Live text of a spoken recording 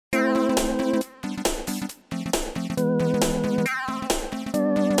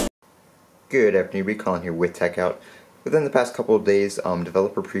Good afternoon, Colin here with Techout. Within the past couple of days,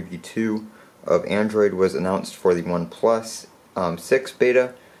 Developer Preview 2 of Android was announced for the OnePlus 6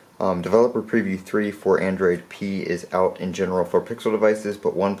 beta. Developer Preview 3 for Android P is out in general for Pixel devices,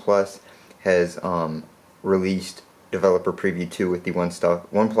 but OnePlus has released Developer Preview 2 with the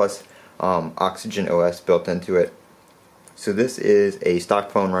OnePlus Oxygen OS built into it. So this is a stock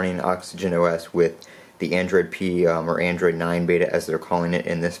phone running Oxygen OS with the Android P or Android 9 beta as they're calling it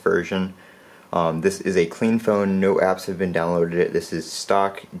in this version. This is a clean phone, no apps have been downloaded. This is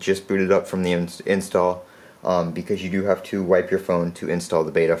stock, just booted up from the install because you do have to wipe your phone to install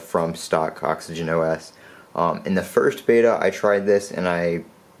the beta from stock Oxygen OS. In the first beta I tried this and I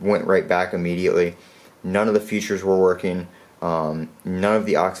went right back immediately. None of the features were working. None of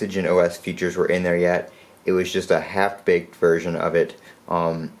the Oxygen OS features were in there yet. It was just a half-baked version of it,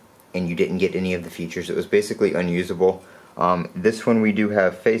 and you didn't get any of the features. It was basically unusable. This one we do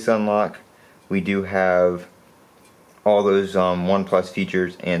have Face Unlock. We do have all those OnePlus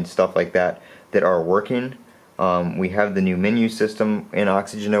features and stuff like that that are working. We have the new menu system in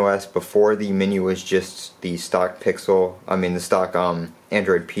Oxygen OS. Before, the menu was just the stock the stock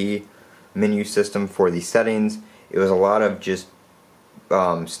Android P menu system for the settings. It was a lot of just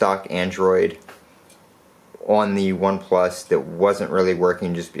stock Android on the OnePlus that wasn't really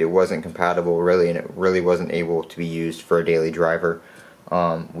working. It wasn't compatible really, and it really wasn't able to be used for a daily driver.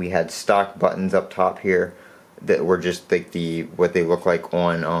 We had stock buttons up top here that were just like what they look like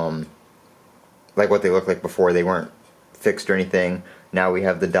on what they looked like before. They weren't fixed or anything. Now we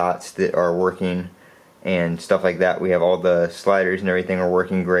have the dots that are working and stuff like that. We have all the sliders and everything are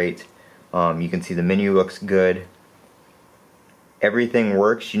working great. You can see the menu looks good. Everything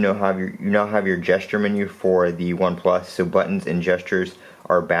works. You now have your gesture menu for the OnePlus, so buttons and gestures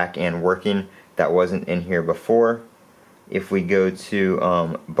are back and working. That wasn't in here before. If we go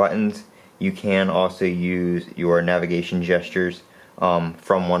to buttons, you can also use your navigation gestures from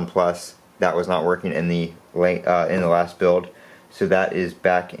OnePlus. That was not working in the last build, so that is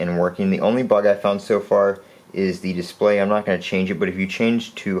back and working. The only bug I found so far is the display. I'm not going to change it, but if you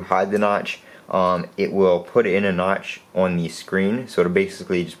change to hide the notch, it will put in a notch on the screen, so it'll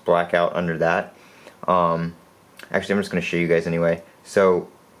basically just black out under that. Actually, I'm just going to show you guys anyway. So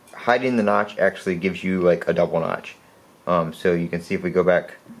hiding the notch actually gives you like a double notch. So you can see if we go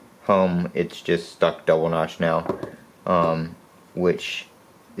back home, it's just stuck double notch now, which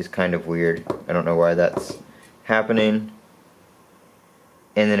is kind of weird. I don't know why that's happening.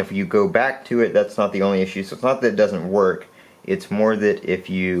 And then if you go back to it, that's not the only issue. So it's not that it doesn't work, it's more that if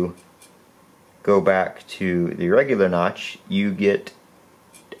you go back to the regular notch, you get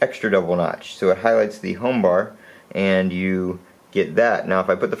extra double notch. So it highlights the home bar and you get that. Now if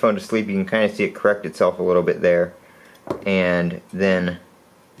I put the phone to sleep, you can kind of see it correct itself a little bit there. And then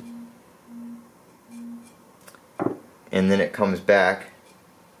it comes back.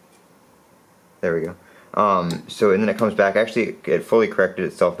 There we go. And then it comes back. Actually, it fully corrected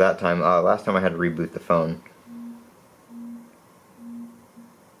itself that time. Last time I had to reboot the phone.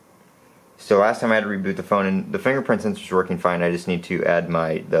 So last time I had to reboot the phone, and the fingerprint sensor is working fine. I just need to add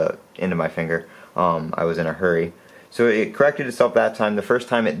the end of my finger. I was in a hurry. So it corrected itself that time. The first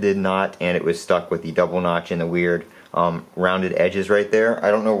time it did not, and it was stuck with the double notch and the weird rounded edges right there.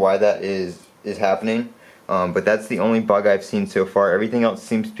 I don't know why that is happening, but that's the only bug I've seen so far. Everything else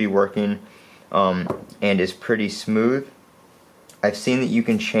seems to be working and is pretty smooth. I've seen that you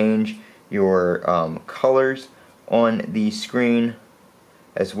can change your colors on the screen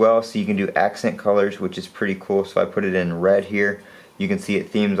as well, so you can do accent colors, which is pretty cool. So I put it in red here. You can see it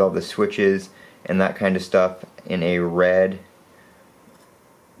themes all the switches and that kind of stuff in a red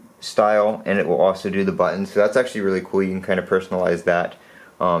style, and it will also do the buttons. So that's actually really cool. You can kind of personalize that.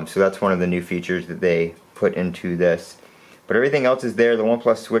 So that's one of the new features that they put into this. But everything else is there. The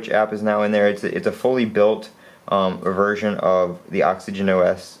OnePlus Switch app is now in there. It's a fully built version of the Oxygen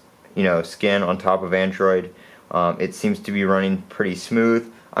OS, skin on top of Android. It seems to be running pretty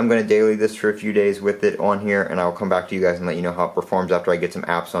smooth. I'm going to daily this for a few days with it on here, and I'll come back to you guys and let you know how it performs after I get some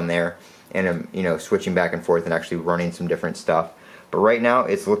apps on there and I'm switching back and forth and actually running some different stuff. But right now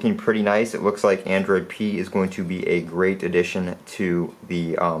it's looking pretty nice. It looks like Android P is going to be a great addition to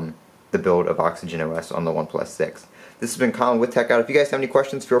the build of Oxygen OS on the OnePlus 6. This has been Colin with Techout. If you guys have any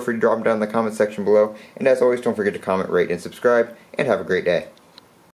questions, feel free to drop them down in the comment section below. And as always, don't forget to comment, rate, and subscribe. And have a great day.